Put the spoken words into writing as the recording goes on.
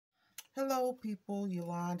Hello, people.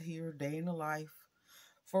 Yolande here, day in the life.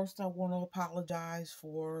 First, I want to apologize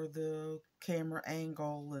for the camera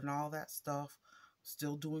angle and all that stuff.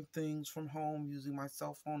 Still doing things from home using my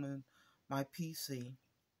cell phone and my PC.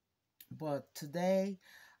 But today,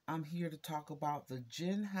 I'm here to talk about the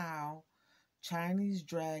Jinhao Chinese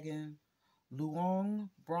Dragon Luong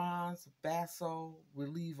Bronze Basso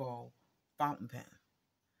Relievo fountain pen.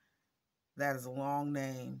 That is a long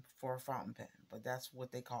name for a fountain pen, but that's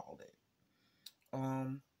what they called it.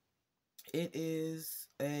 Um, It is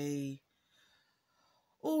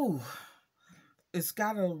ooh, it's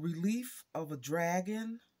got a relief of a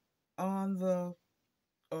dragon on the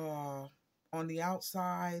uh on the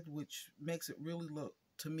outside, which makes it really look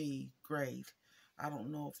to me great. I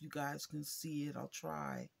don't know if you guys can see it. I'll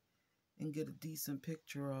try and get a decent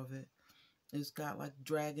picture of it. It's got like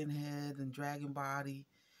dragon head and dragon body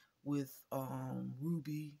with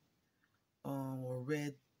ruby or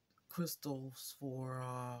red crystals for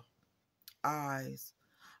eyes.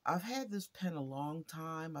 I've had this pen a long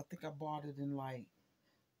time. I think I bought it in like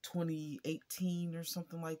 2018 or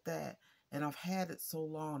something like that. And I've had it so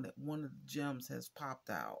long that one of the gems has popped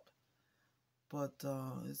out. But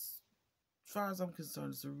as far as I'm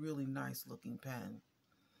concerned, it's a really nice looking pen.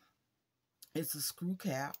 It's a screw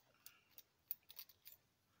cap.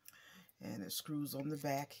 And it screws on the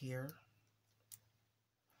back here.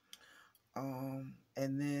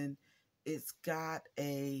 And then it's got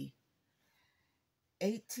a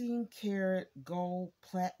 18 karat gold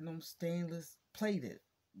platinum stainless plated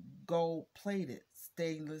gold plated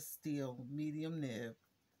stainless steel medium nib.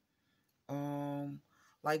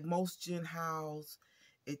 Like most Jinhaos,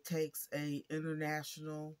 it takes a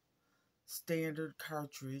international standard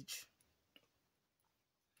cartridge.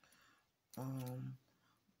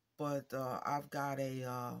 But I've got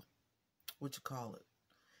a what you call it,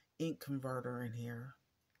 ink converter in here,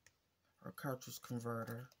 or cartridge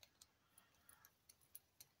converter.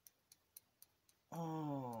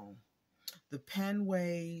 The pen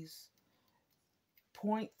weighs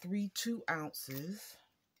 0.32 ounces.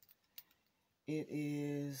 It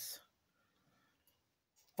is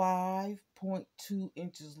 5.2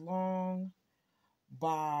 inches long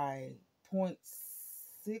by 0.6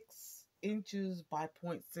 inches by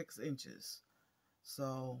 0.6 inches.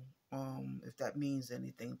 So, if that means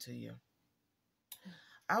anything to you.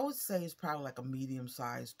 I would say it's probably like a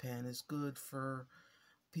medium-sized pen. It's good for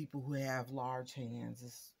people who have large hands.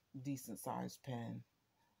 It's a decent-sized pen.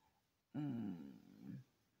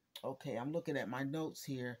 Okay, I'm looking at my notes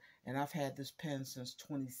here, and I've had this pen since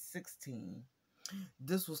 2016.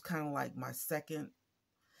 This was kind of like my second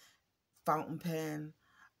fountain pen.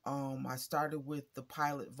 I started with the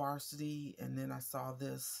Pilot Varsity, and then I saw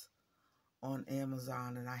this on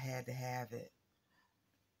Amazon, and I had to have it.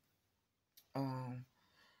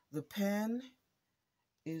 The pen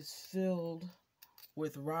is filled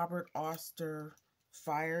with Robert Oster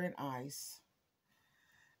Fire and Ice,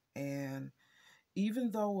 and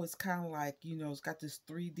even though it's kind of like, it's got this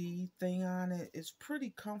 3D thing on it, it's pretty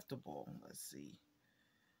comfortable. Let's see.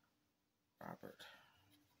 Robert.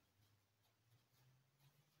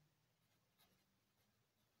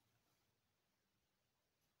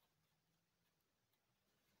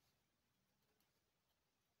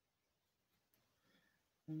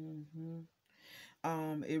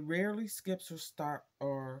 It rarely skips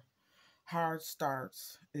or hard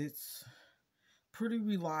starts. It's pretty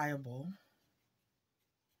reliable,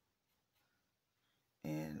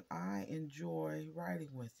 and I enjoy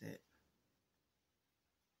writing with it.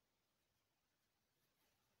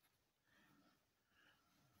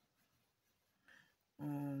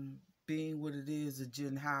 Being what it is, a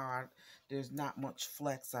Jinhao, there's not much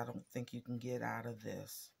flex I don't think you can get out of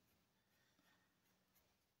this.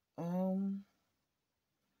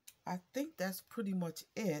 I think that's pretty much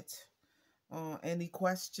it. Any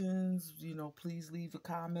questions, please leave a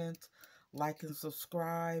comment, like and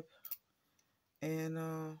subscribe, and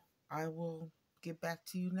I will get back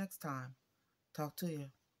to you next time. Talk to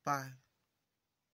you. Bye.